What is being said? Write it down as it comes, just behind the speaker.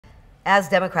As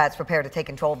Democrats prepare to take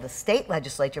control of the state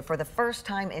legislature for the first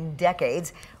time in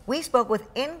decades, we spoke with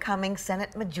incoming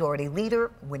Senate Majority Leader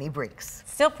Winnie Brinks.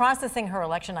 Still processing her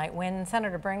election night win,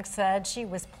 Senator Brinks said she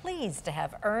was pleased to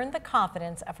have earned the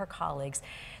confidence of her colleagues.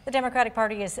 The Democratic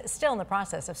Party is still in the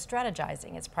process of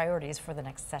strategizing its priorities for the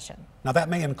next session. Now, that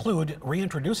may include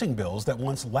reintroducing bills that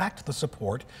once lacked the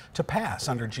support to pass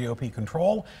under GOP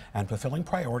control and fulfilling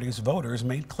priorities voters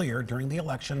made clear during the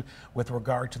election with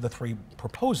regard to the three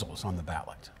proposals on the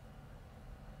ballot.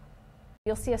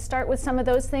 You'll see us start with some of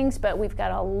those things, but we've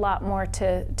got a lot more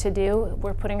to do.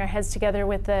 We're putting our heads together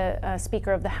with the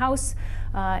Speaker of the House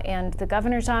and the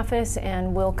Governor's office,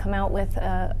 and we'll come out with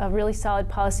a really solid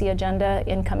policy agenda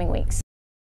in coming weeks.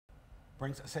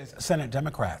 Brinks says Senate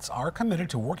Democrats are committed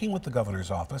to working with the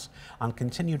Governor's office on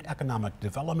continued economic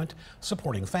development,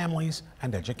 supporting families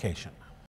and education.